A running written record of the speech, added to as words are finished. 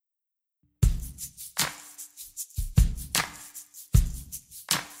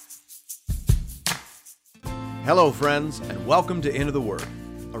Hello, friends, and welcome to Into the Word,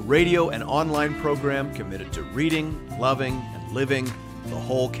 a radio and online program committed to reading, loving, and living the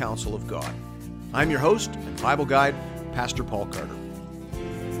whole counsel of God. I'm your host and Bible guide, Pastor Paul Carter.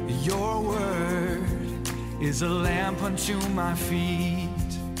 Your word is a lamp unto my feet.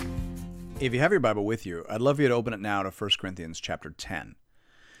 If you have your Bible with you, I'd love you to open it now to 1 Corinthians chapter 10.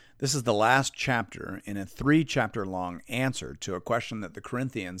 This is the last chapter in a 3-chapter-long answer to a question that the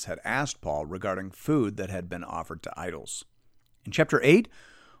Corinthians had asked Paul regarding food that had been offered to idols. In chapter 8,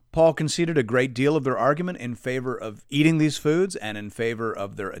 Paul conceded a great deal of their argument in favor of eating these foods and in favor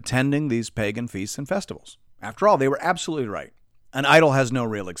of their attending these pagan feasts and festivals. After all, they were absolutely right. An idol has no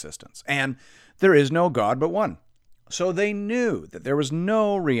real existence, and there is no God but one. So they knew that there was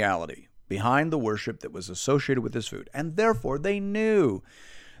no reality behind the worship that was associated with this food, and therefore they knew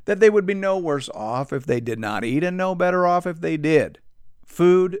that they would be no worse off if they did not eat and no better off if they did.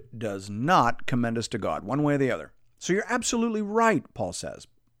 Food does not commend us to God, one way or the other. So you're absolutely right, Paul says.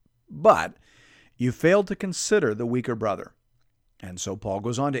 But you failed to consider the weaker brother. And so Paul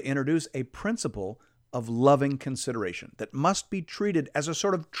goes on to introduce a principle of loving consideration that must be treated as a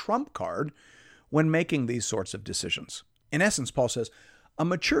sort of trump card when making these sorts of decisions. In essence, Paul says, a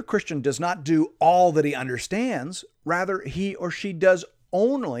mature Christian does not do all that he understands. Rather, he or she does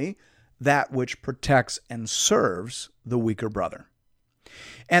only that which protects and serves the weaker brother.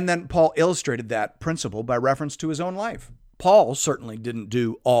 And then Paul illustrated that principle by reference to his own life. Paul certainly didn't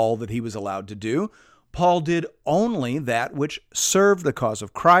do all that he was allowed to do. Paul did only that which served the cause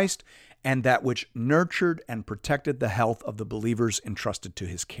of Christ and that which nurtured and protected the health of the believers entrusted to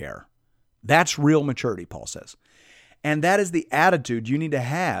his care. That's real maturity, Paul says. And that is the attitude you need to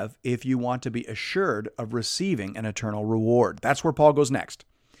have if you want to be assured of receiving an eternal reward. That's where Paul goes next.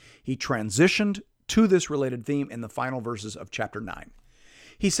 He transitioned to this related theme in the final verses of chapter 9.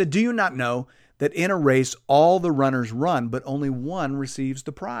 He said, "Do you not know that in a race all the runners run, but only one receives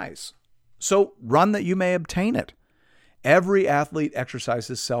the prize? So run that you may obtain it. Every athlete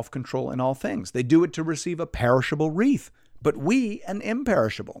exercises self-control in all things. They do it to receive a perishable wreath, but we an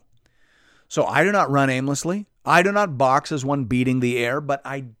imperishable. So I do not run aimlessly. I do not box as one beating the air, but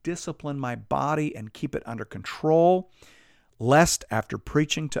I discipline my body and keep it under control, lest after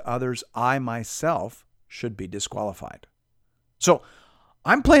preaching to others, I myself should be disqualified." So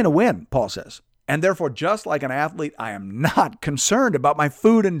I'm playing to win, Paul says. And therefore, just like an athlete, I am not concerned about my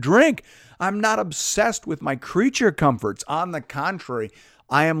food and drink. I'm not obsessed with my creature comforts. On the contrary,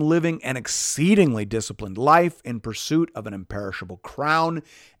 I am living an exceedingly disciplined life in pursuit of an imperishable crown,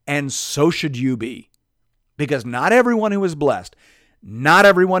 and so should you be. Because not everyone who is blessed, not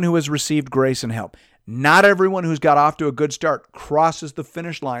everyone who has received grace and help, not everyone who's got off to a good start crosses the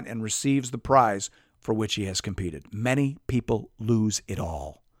finish line and receives the prize for which he has competed. Many people lose it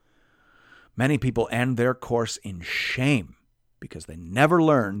all. Many people end their course in shame because they never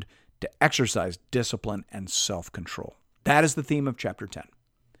learned to exercise discipline and self-control. That is the theme of chapter 10.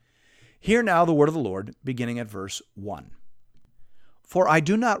 Hear now the word of the Lord, beginning at verse 1. "For I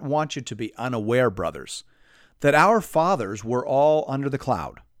do not want you to be unaware, brothers, that our fathers were all under the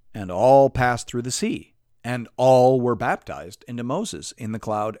cloud, and all passed through the sea, and all were baptized into Moses in the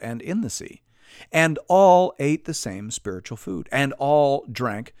cloud and in the sea, and all ate the same spiritual food, and all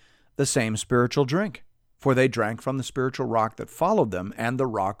drank the same spiritual drink, for they drank from the spiritual rock that followed them, and the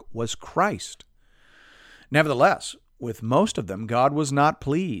rock was Christ. Nevertheless, with most of them God was not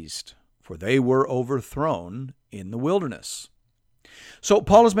pleased, for they were overthrown in the wilderness." So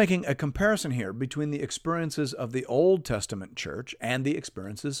Paul is making a comparison here between the experiences of the Old Testament church and the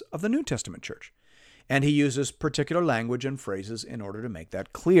experiences of the New Testament church. And he uses particular language and phrases in order to make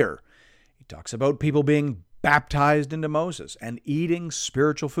that clear. He talks about people being baptized into Moses and eating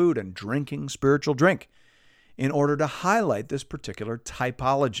spiritual food and drinking spiritual drink in order to highlight this particular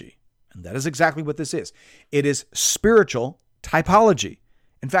typology. And that is exactly what this is. It is spiritual typology.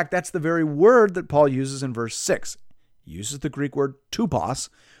 In fact, that's the very word that Paul uses in verse 6. He uses the Greek word tupos,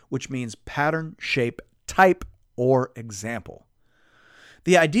 which means pattern, shape, type, or example.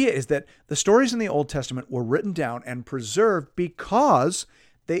 The idea is that the stories in the Old Testament were written down and preserved because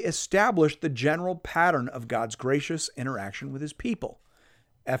they established the general pattern of God's gracious interaction with his people.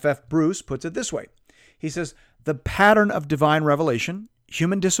 F.F. Bruce puts it this way. He says, "The pattern of divine revelation,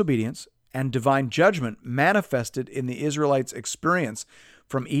 human disobedience, and divine judgment manifested in the Israelites' experience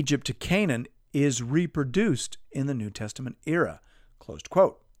from Egypt to Canaan is reproduced in the New Testament era." Closed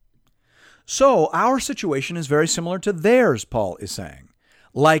quote. So our situation is very similar to theirs, Paul is saying.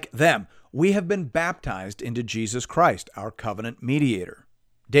 Like them, we have been baptized into Jesus Christ, our covenant mediator.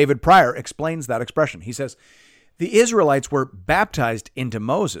 David Pryor explains that expression. He says, "The Israelites were baptized into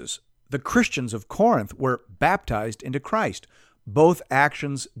Moses. The Christians of Corinth were baptized into Christ. Both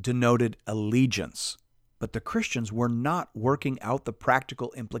actions denoted allegiance, but the Christians were not working out the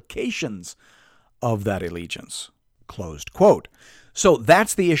practical implications of that allegiance. Closed quote. So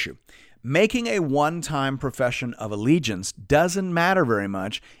that's the issue. Making a one-time profession of allegiance doesn't matter very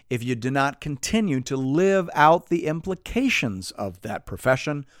much if you do not continue to live out the implications of that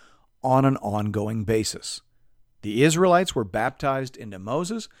profession on an ongoing basis. The Israelites were baptized into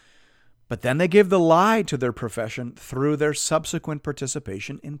Moses, but then they give the lie to their profession through their subsequent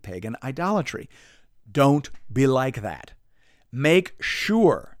participation in pagan idolatry. Don't be like that. Make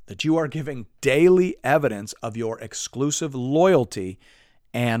sure that you are giving daily evidence of your exclusive loyalty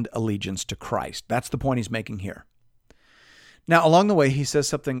and allegiance to Christ. That's the point he's making here. Now, along the way, he says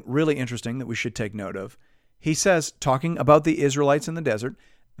something really interesting that we should take note of. He says, talking about the Israelites in the desert,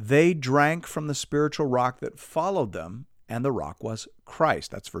 they drank from the spiritual rock that followed them, and the rock was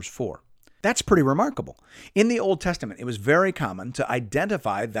Christ. That's verse 4. That's pretty remarkable. In the Old Testament, it was very common to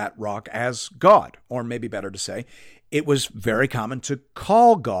identify that rock as God, or maybe better to say, it was very common to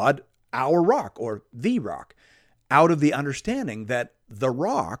call God our rock or the rock, out of the understanding that the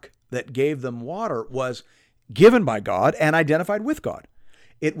rock that gave them water was given by God and identified with God.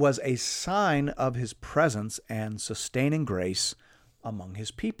 It was a sign of his presence and sustaining grace among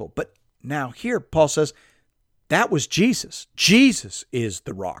his people. But now here, Paul says, that was Jesus. Jesus is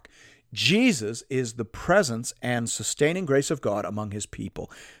the rock. Jesus is the presence and sustaining grace of God among his people.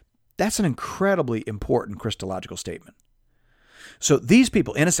 That's an incredibly important Christological statement. So these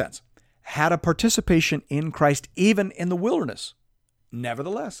people, in a sense, had a participation in Christ even in the wilderness.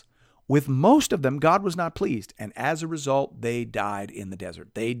 Nevertheless, with most of them, God was not pleased, and as a result, they died in the desert.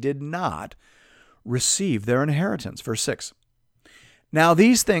 They did not receive their inheritance. Verse 6. Now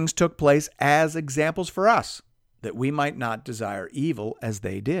these things took place as examples for us, that we might not desire evil as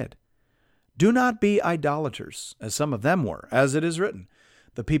they did. Do not be idolaters, as some of them were, as it is written.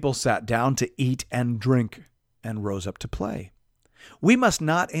 The people sat down to eat and drink and rose up to play. We must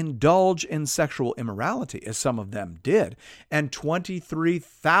not indulge in sexual immorality, as some of them did, and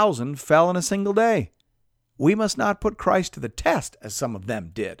 23,000 fell in a single day. We must not put Christ to the test, as some of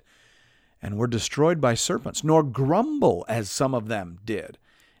them did, and were destroyed by serpents, nor grumble, as some of them did,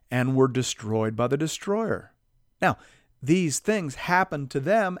 and were destroyed by the destroyer. Now, these things happened to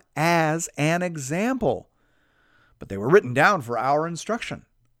them as an example, but they were written down for our instruction,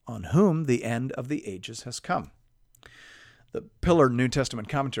 on whom the end of the ages has come. The Pillar New Testament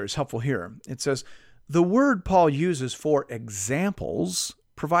commentary is helpful here. It says, the word Paul uses for examples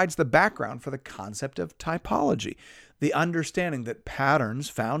provides the background for the concept of typology, the understanding that patterns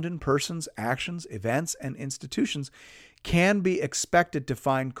found in persons, actions, events, and institutions can be expected to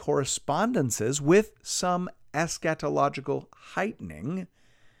find correspondences with some eschatological heightening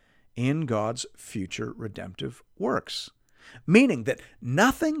in God's future redemptive works. Meaning that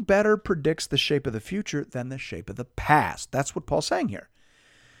nothing better predicts the shape of the future than the shape of the past. That's what Paul's saying here.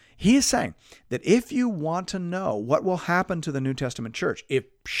 He is saying that if you want to know what will happen to the New Testament church, if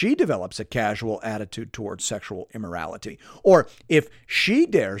she develops a casual attitude towards sexual immorality, or if she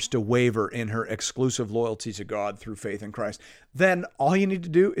dares to waver in her exclusive loyalty to God through faith in Christ, then all you need to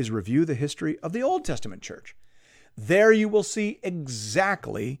do is review the history of the Old Testament church. There you will see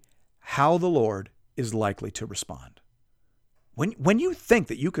exactly how the Lord is likely to respond. When you think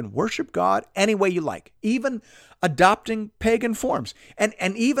that you can worship God any way you like, even adopting pagan forms and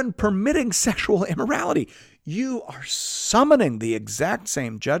even permitting sexual immorality, you are summoning the exact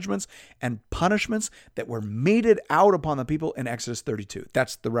same judgments and punishments that were meted out upon the people in Exodus 32.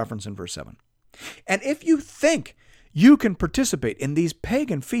 That's the reference in verse 7. And if you think you can participate in these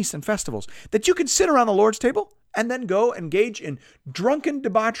pagan feasts and festivals, that you can sit around the Lord's table and then go engage in drunken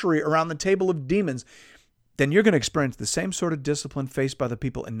debauchery around the table of demons, then you're going to experience the same sort of discipline faced by the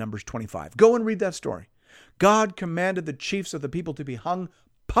people in Numbers 25. Go and read that story. God commanded the chiefs of the people to be hung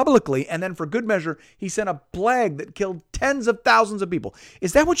publicly, and then for good measure, he sent a plague that killed tens of thousands of people.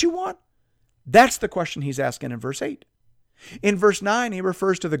 Is that what you want? That's the question he's asking in verse 8. In verse 9, he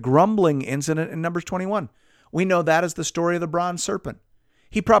refers to the grumbling incident in Numbers 21. We know that as the story of the bronze serpent.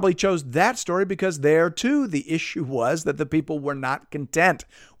 He probably chose that story because there, too, the issue was that the people were not content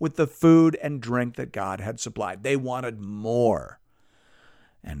with the food and drink that God had supplied. They wanted more.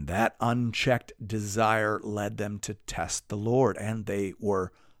 And that unchecked desire led them to test the Lord, and they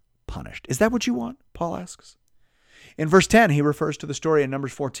were punished. Is that what you want? Paul asks. In verse 10, he refers to the story in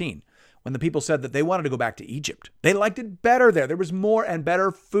Numbers 14, when the people said that they wanted to go back to Egypt. They liked it better there. There was more and better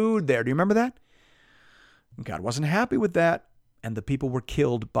food there. Do you remember that? God wasn't happy with that, and the people were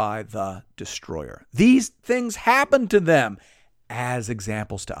killed by the destroyer. These things happened to them as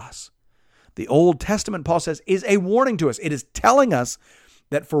examples to us. The Old Testament, Paul says, is a warning to us. It is telling us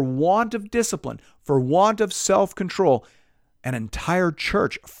that for want of discipline, for want of self-control, an entire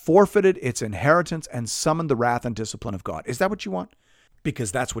church forfeited its inheritance and summoned the wrath and discipline of God. Is that what you want?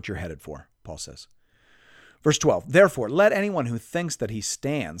 Because that's what you're headed for, Paul says. Verse 12, therefore, let anyone who thinks that he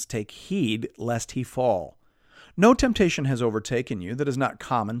stands take heed lest he fall. No temptation has overtaken you that is not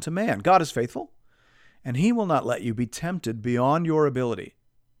common to man. God is faithful, and he will not let you be tempted beyond your ability.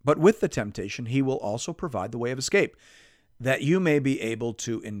 But with the temptation, he will also provide the way of escape, that you may be able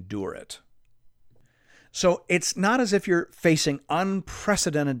to endure it. So it's not as if you're facing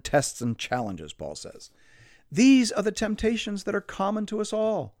unprecedented tests and challenges, Paul says. These are the temptations that are common to us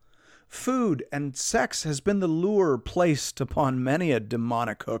all. Food and sex has been the lure placed upon many a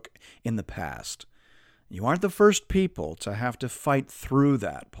demonic hook in the past. You aren't the first people to have to fight through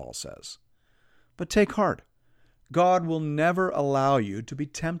that, Paul says. But take heart. God will never allow you to be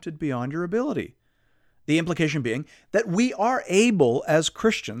tempted beyond your ability. The implication being that we are able as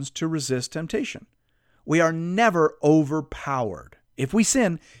Christians to resist temptation. We are never overpowered. If we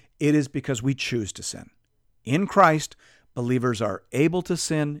sin, it is because we choose to sin. In Christ, believers are able to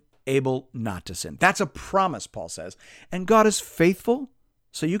sin, able not to sin. That's a promise, Paul says. And God is faithful,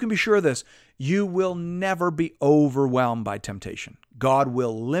 so you can be sure of this. You will never be overwhelmed by temptation. God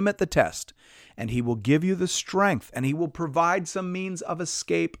will limit the test, and he will give you the strength, and he will provide some means of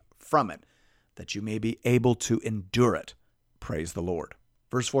escape from it, that you may be able to endure it. Praise the Lord.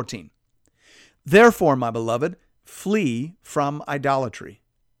 Verse 14. Therefore, my beloved, flee from idolatry.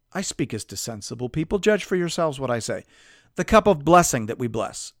 I speak as to sensible people. Judge for yourselves what I say. The cup of blessing that we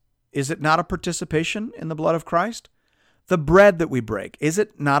bless, is it not a participation in the blood of Christ? The bread that we break, is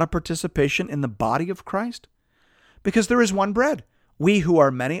it not a participation in the body of Christ? Because there is one bread. We who are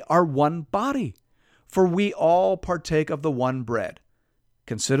many are one body, for we all partake of the one bread.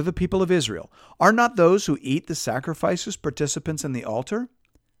 Consider the people of Israel. Are not those who eat the sacrifices participants in the altar?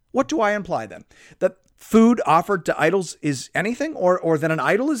 What do I imply then? That food offered to idols is anything, or that an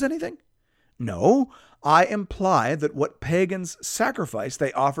idol is anything? No, I imply that what pagans sacrifice,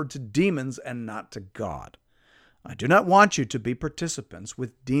 they offered to demons and not to God. I do not want you to be participants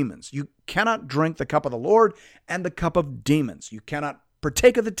with demons. You cannot drink the cup of the Lord and the cup of demons. You cannot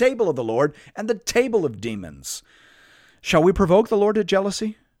partake of the table of the Lord and the table of demons. Shall we provoke the Lord to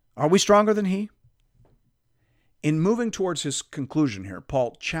jealousy? Are we stronger than he? In moving towards his conclusion here,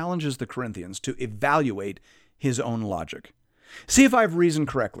 Paul challenges the Corinthians to evaluate his own logic. See if I've reasoned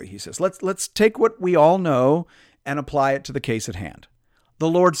correctly, he says. Let's take what we all know and apply it to the case at hand. The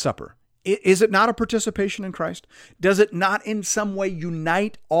Lord's Supper. Is it not a participation in Christ? Does it not in some way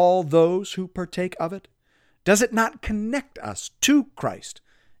unite all those who partake of it? Does it not connect us to Christ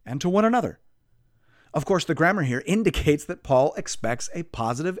and to one another? Of course, the grammar here indicates that Paul expects a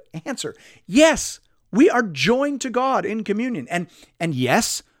positive answer. Yes, we are joined to God in communion. And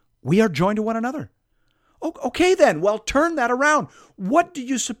yes, we are joined to one another. Okay then, well, turn that around. What do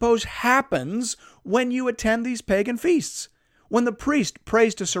you suppose happens when you attend these pagan feasts? When the priest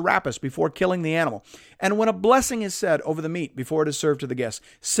prays to Serapis before killing the animal, and when a blessing is said over the meat before it is served to the guests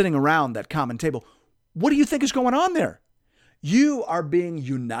sitting around that common table, what do you think is going on there? You are being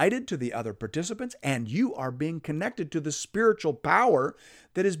united to the other participants, and you are being connected to the spiritual power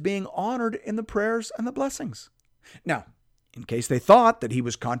that is being honored in the prayers and the blessings. Now, in case they thought that he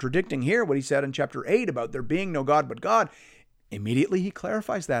was contradicting here what he said in chapter 8 about there being no God but God, immediately he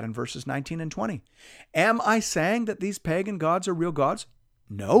clarifies that in verses 19 and 20. Am I saying that these pagan gods are real gods?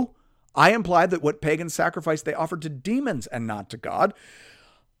 No. I implied that what pagans sacrificed they offered to demons and not to God.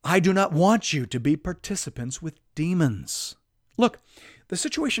 I do not want you to be participants with demons. Look, the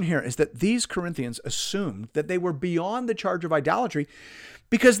situation here is that these Corinthians assumed that they were beyond the charge of idolatry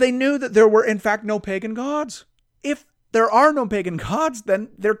because they knew that there were in fact no pagan gods. If there are no pagan gods, then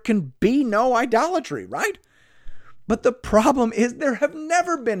there can be no idolatry, right? But the problem is there have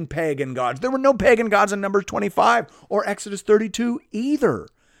never been pagan gods. There were no pagan gods in Numbers 25 or Exodus 32 either.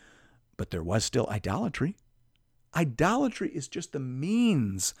 But there was still idolatry. Idolatry is just the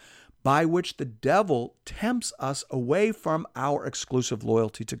means by which the devil tempts us away from our exclusive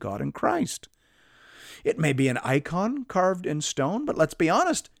loyalty to God in Christ. It may be an icon carved in stone, but let's be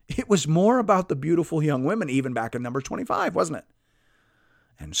honest, it was more about the beautiful young women even back in Numbers 25, wasn't it?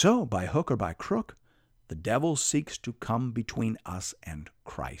 And so, by hook or by crook, the devil seeks to come between us and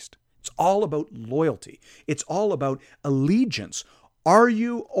Christ. It's all about loyalty. It's all about allegiance. Are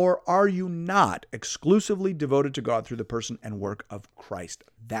you or are you not exclusively devoted to God through the person and work of Christ?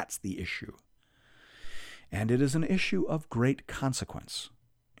 That's the issue. And it is an issue of great consequence.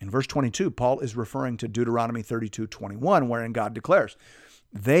 In verse 22, Paul is referring to Deuteronomy 32:21, wherein God declares,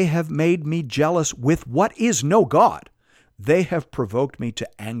 They have made me jealous with what is no God. They have provoked me to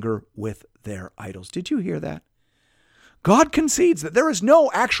anger with their idols. Did you hear that? God concedes that there is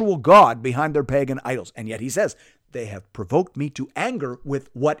no actual God behind their pagan idols, and yet he says, they have provoked me to anger with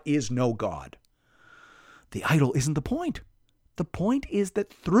what is no God. The idol isn't the point. The point is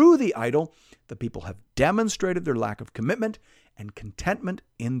that through the idol, the people have demonstrated their lack of commitment and contentment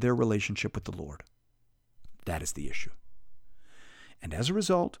in their relationship with the Lord. That is the issue. And as a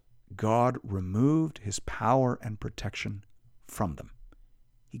result, God removed his power and protection from them.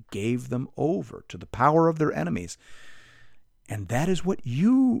 He gave them over to the power of their enemies. And that is what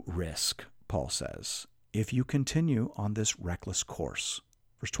you risk, Paul says, if you continue on this reckless course.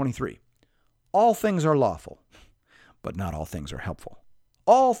 Verse 23, all things are lawful, but not all things are helpful.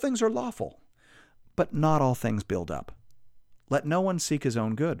 All things are lawful, but not all things build up. Let no one seek his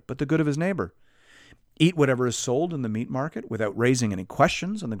own good, but the good of his neighbor. Eat whatever is sold in the meat market without raising any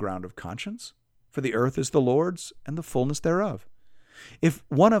questions on the ground of conscience, for the earth is the Lord's and the fullness thereof. If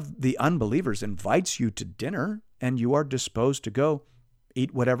one of the unbelievers invites you to dinner and you are disposed to go,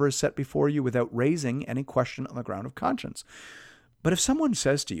 eat whatever is set before you without raising any question on the ground of conscience. But if someone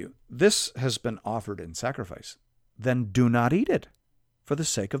says to you, this has been offered in sacrifice, then do not eat it, for the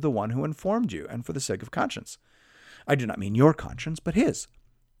sake of the one who informed you and for the sake of conscience. I do not mean your conscience, but his.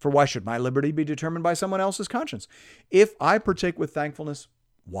 For why should my liberty be determined by someone else's conscience? If I partake with thankfulness,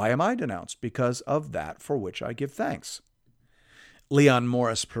 why am I denounced? Because of that for which I give thanks. Leon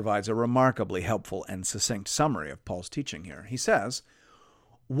Morris provides a remarkably helpful and succinct summary of Paul's teaching here. He says,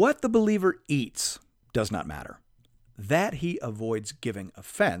 what the believer eats does not matter. That he avoids giving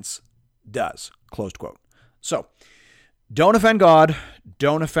offense does. Closed quote. So, don't offend God,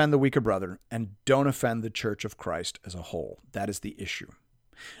 don't offend the weaker brother, and don't offend the church of Christ as a whole. That is the issue.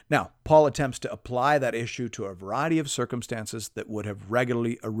 Now, Paul attempts to apply that issue to a variety of circumstances that would have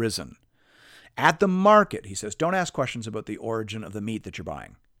regularly arisen. At the market, he says, don't ask questions about the origin of the meat that you're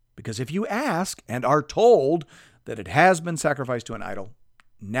buying. Because if you ask and are told that it has been sacrificed to an idol,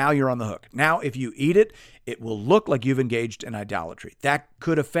 now you're on the hook. Now, if you eat it, it will look like you've engaged in idolatry. That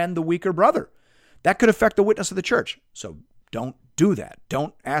could offend the weaker brother. That could affect the witness of the church. So don't do that.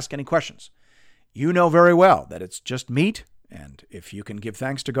 Don't ask any questions. You know very well that it's just meat, and if you can give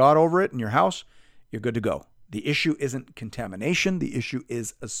thanks to God over it in your house, you're good to go. The issue isn't contamination. The issue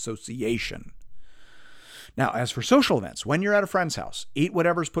is association. Now, as for social events, when you're at a friend's house, eat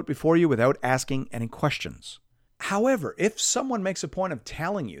whatever's put before you without asking any questions. However, if someone makes a point of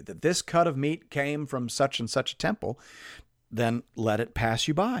telling you that this cut of meat came from such and such a temple, then let it pass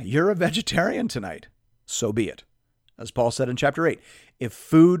you by. You're a vegetarian tonight. So be it. As Paul said in chapter 8, if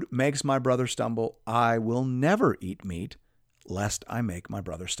food makes my brother stumble, I will never eat meat, lest I make my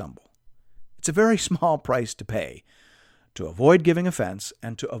brother stumble. It's a very small price to pay to avoid giving offense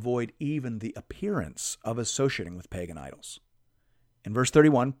and to avoid even the appearance of associating with pagan idols. In verse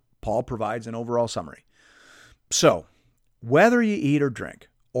 31, Paul provides an overall summary. So, whether you eat or drink,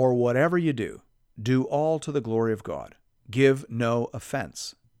 or whatever you do, do all to the glory of God. Give no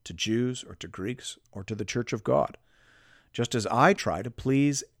offense to Jews or to Greeks or to the church of God, just as I try to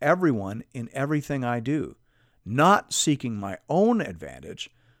please everyone in everything I do, not seeking my own advantage,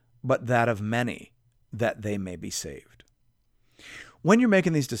 but that of many, that they may be saved. When you're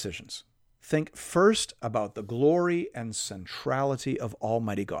making these decisions, think first about the glory and centrality of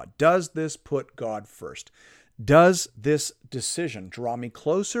Almighty God. Does this put God first? Does this decision draw me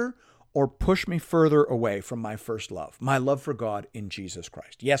closer or push me further away from my first love, my love for God in Jesus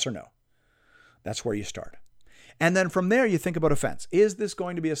Christ? Yes or no? That's where you start. And then from there, you think about offense. Is this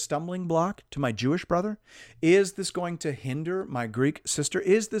going to be a stumbling block to my Jewish brother? Is this going to hinder my Greek sister?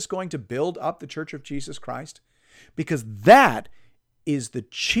 Is this going to build up the Church of Jesus Christ? Because that is the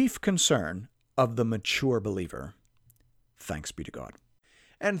chief concern of the mature believer. Thanks be to God.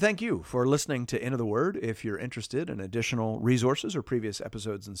 And thank you for listening to Into the Word. If you're interested in additional resources or previous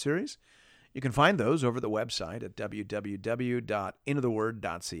episodes and series, you can find those over the website at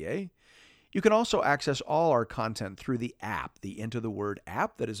www.intotheword.ca. You can also access all our content through the app, the Into the Word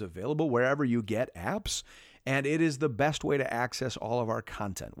app that is available wherever you get apps, and it is the best way to access all of our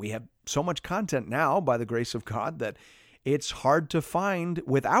content. We have so much content now, by the grace of God, that it's hard to find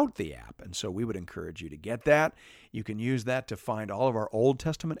without the app, and so we would encourage you to get that. You can use that to find all of our Old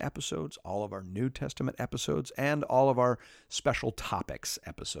Testament episodes, all of our New Testament episodes, and all of our special topics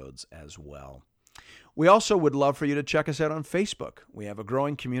episodes as well. We also would love for you to check us out on Facebook. We have a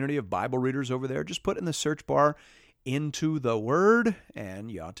growing community of Bible readers over there. Just put in the search bar Into the Word,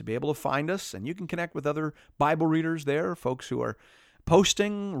 and you ought to be able to find us, and you can connect with other Bible readers there, folks who are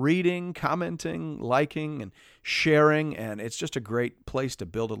posting, reading, commenting, liking, and sharing. And it's just a great place to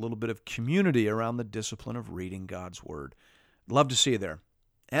build a little bit of community around the discipline of reading God's Word. Love to see you there.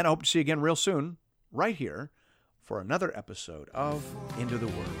 And I hope to see you again real soon, right here, for another episode of Into the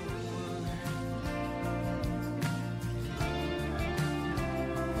Word.